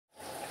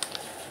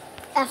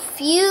A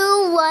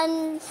few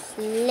months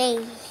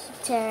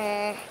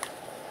later.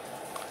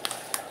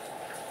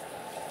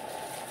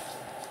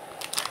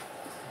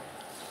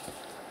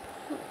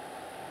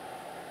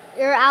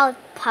 You're out,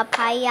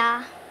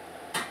 papaya.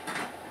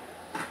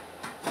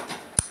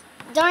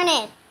 Darn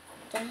it.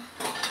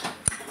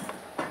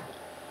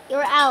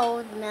 You're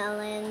out,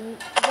 melon.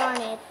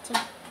 Darn it.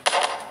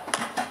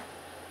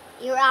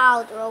 You're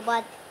out,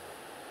 robot.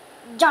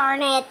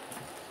 Darn it.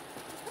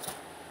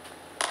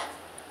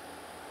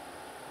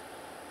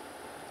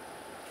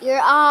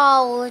 You're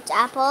out,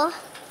 apple.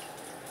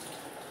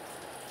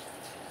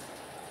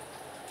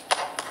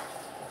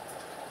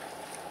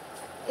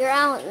 You're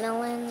out,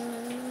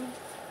 melon.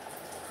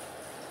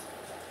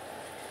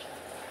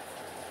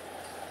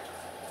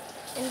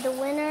 And the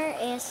winner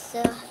is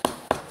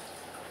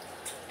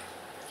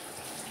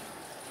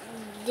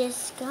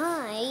this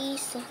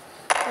guys.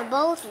 For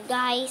both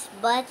guys,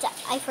 but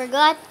I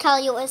forgot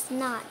Kalyo is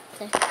not.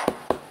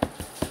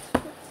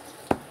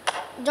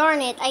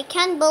 Darn it, I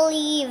can't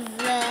believe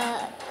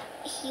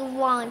he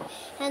won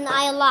and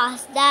I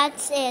lost.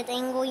 That's it,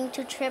 I'm going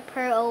to trip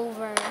her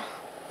over.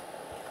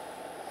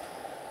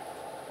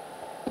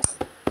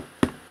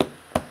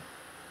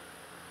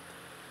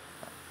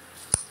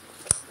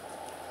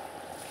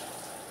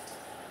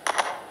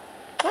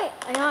 Wait,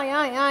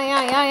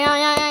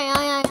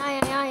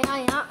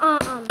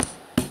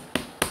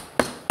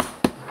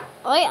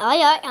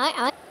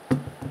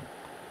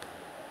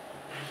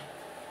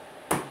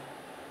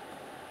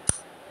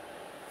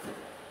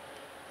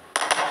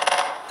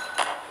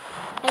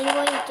 I'm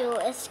going to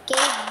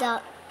escape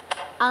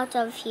out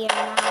of here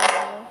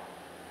now.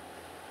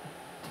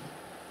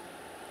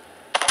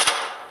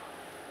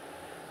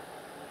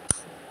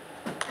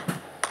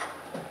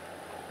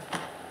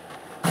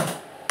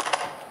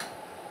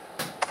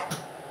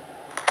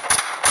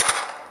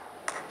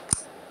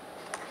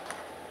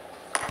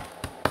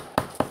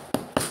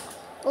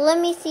 Let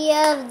me see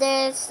if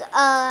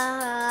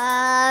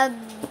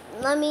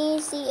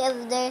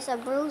there's a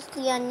Bruce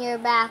Lee on your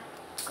back.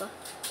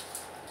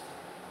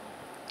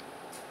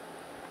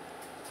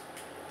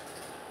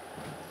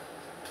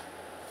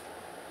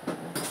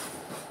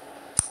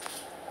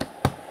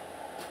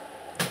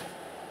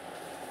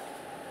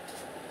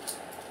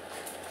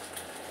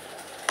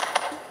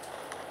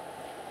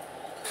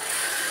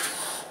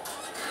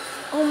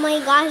 Oh my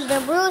gosh, the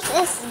Bruce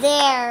is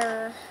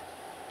there.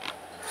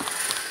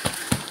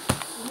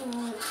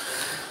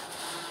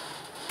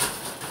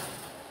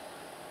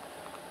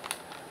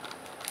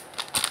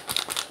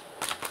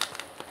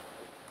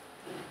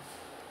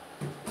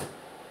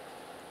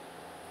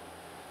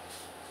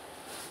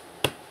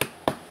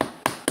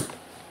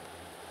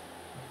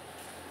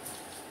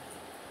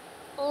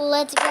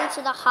 Let's go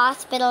to the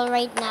hospital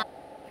right now.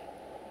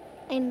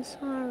 I'm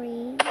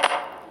sorry.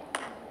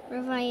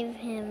 Revive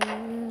him.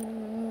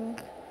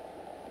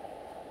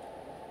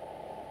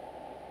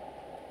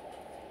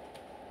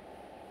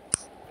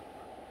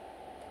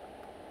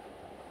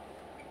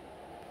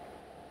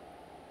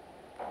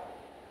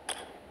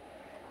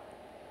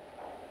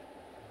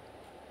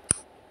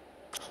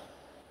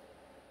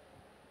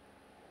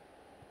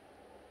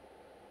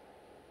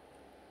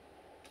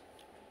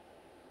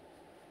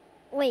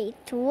 Wait,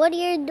 what are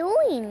you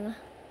doing?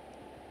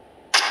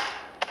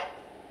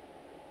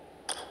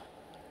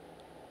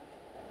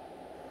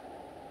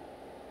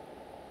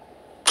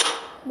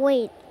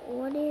 Wait,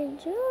 what are you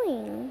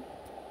doing?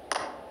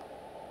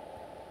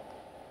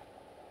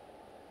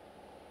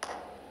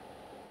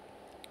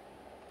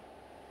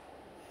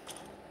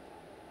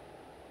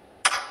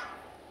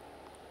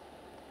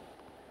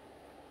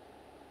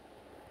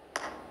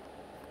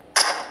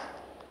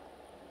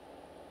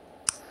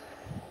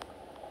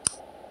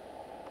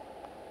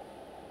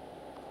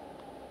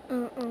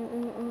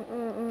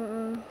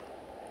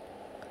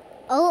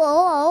 Oh,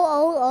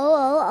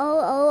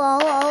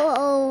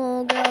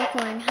 girl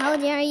corn, how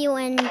dare you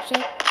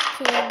injected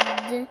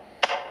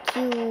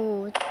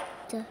cute.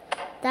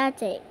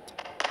 That's it.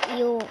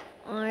 You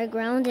are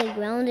grounded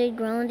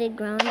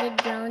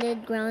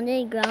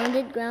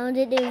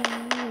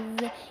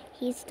if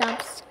he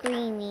stops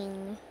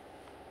screaming.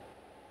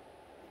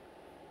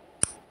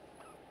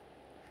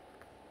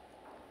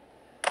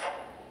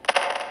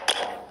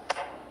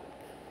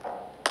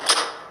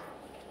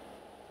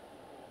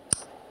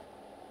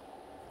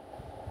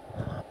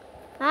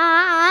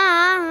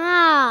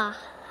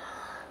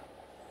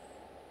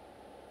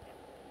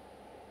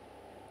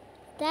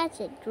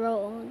 That's it,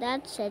 bro.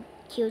 That's it,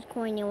 cute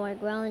corn. You are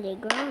grounded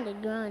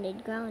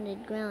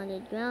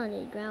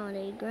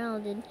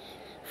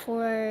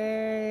for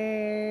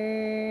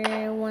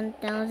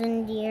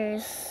 1,000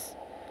 years.